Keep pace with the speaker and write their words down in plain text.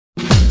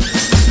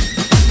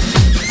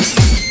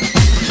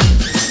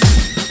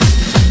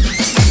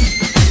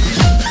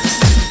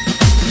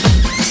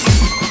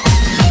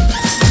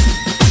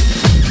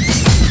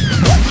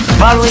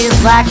always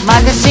like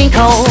magazine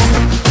cold.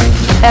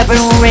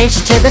 Everyone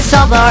raced to the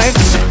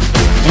suburbs,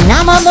 and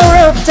I'm on the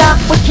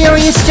rooftop with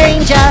curious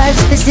strangers.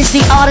 This is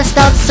the oddest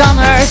of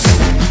summers.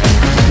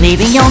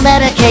 Maybe you'll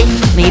medicate,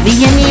 maybe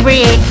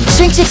inebriate.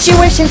 Strange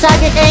situations I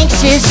get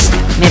anxious.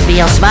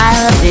 Maybe I'll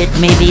smile a bit,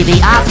 maybe the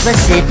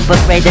opposite, but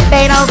pray that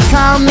they don't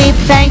call me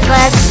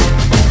thankless.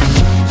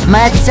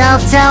 My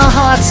telltale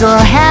hearts will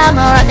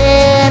hammer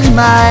in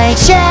my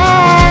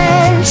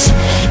chest.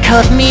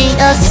 Cut me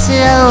a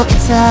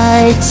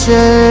silk-tied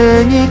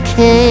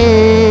tourniquet.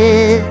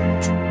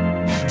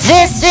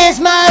 This is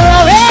my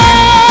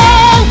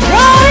roaring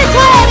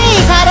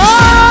 20's hat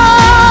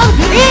on.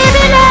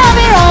 Even now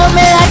me roll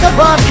me like a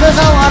bunt, cause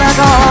I wanna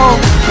go home.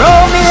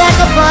 Roll me like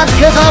a bunt,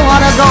 cause I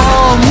wanna go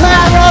home.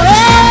 My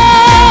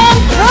roaring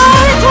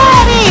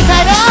 20's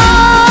hat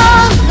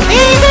on.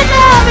 Even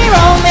now me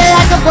roll me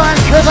like a bunt,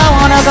 cause I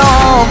wanna go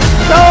home.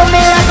 Roll me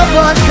like a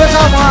bunt, cause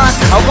I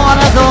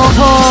wanna go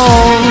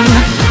home.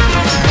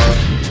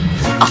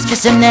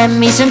 Oscars and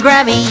Emmys and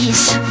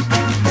Grammys,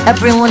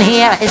 everyone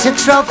here is a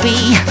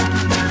trophy.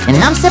 And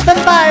I'm sipping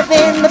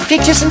bourbon, the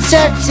pictures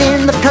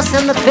inserting, the plus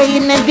and the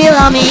pain and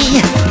below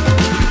me.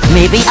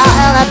 Maybe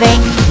I'll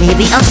elevate,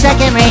 maybe I'm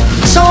second rate,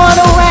 so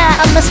unaware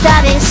of my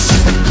status.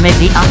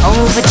 Maybe I'm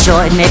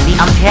overjoyed, maybe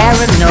I'm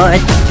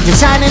paranoid,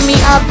 designing me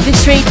up in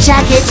straight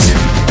jackets.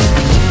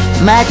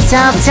 My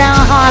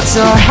telltale hearts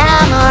will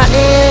hammer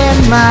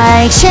in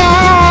my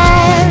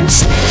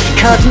chest.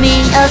 Cut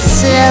me a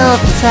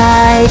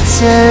silk-tied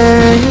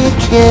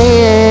tourniquet.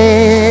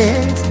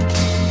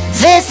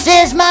 This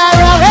is my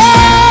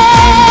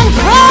roaring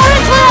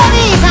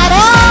 20's hat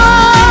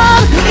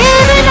on.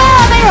 Even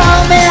though they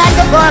roll me like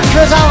a bunt,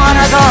 cause I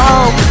wanna go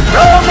home.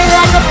 Roll me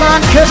like a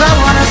bunt, cause I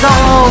wanna go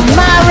home.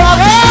 My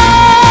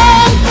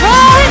roaring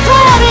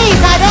 20's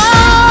hat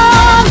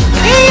on.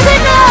 Even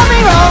though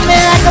they roll me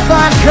like a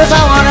bunt, cause I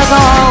wanna go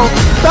home.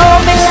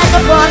 Roll me like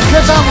a bunt,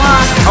 cause I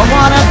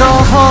wanna go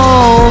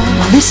home.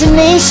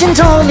 Hallucinations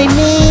only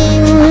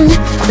mean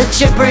that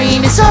your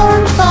brain is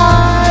on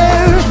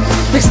fire.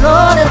 Please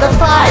Lord of the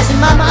fires in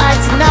my mind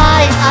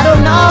tonight. I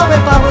don't know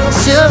if I will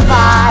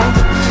survive,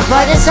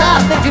 but it's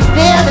up if you're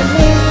feeling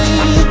me.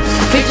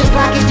 Picture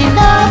blackened in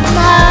my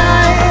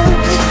mind,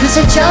 cause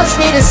I just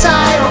need a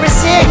sign or a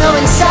signal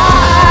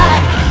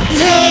inside.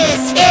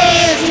 This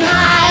is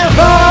my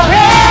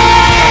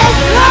roaring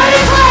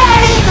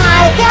 20's,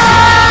 my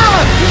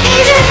God.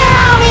 Even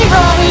now we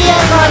roll me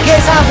in bar,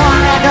 cause I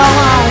wanna go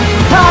home.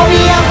 Roll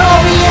me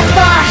in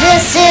bar,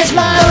 this is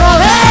my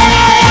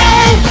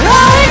roaring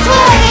 20's.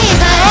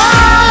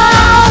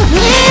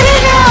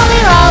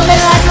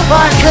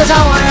 Cause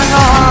I wanna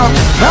go home.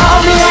 Roll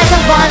me like a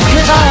bunt,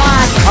 cause I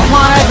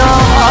wanna go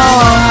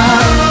home.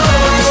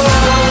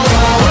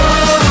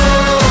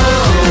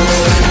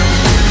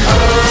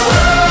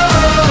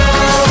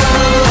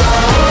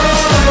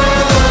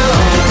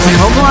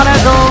 I wanna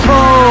go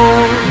home.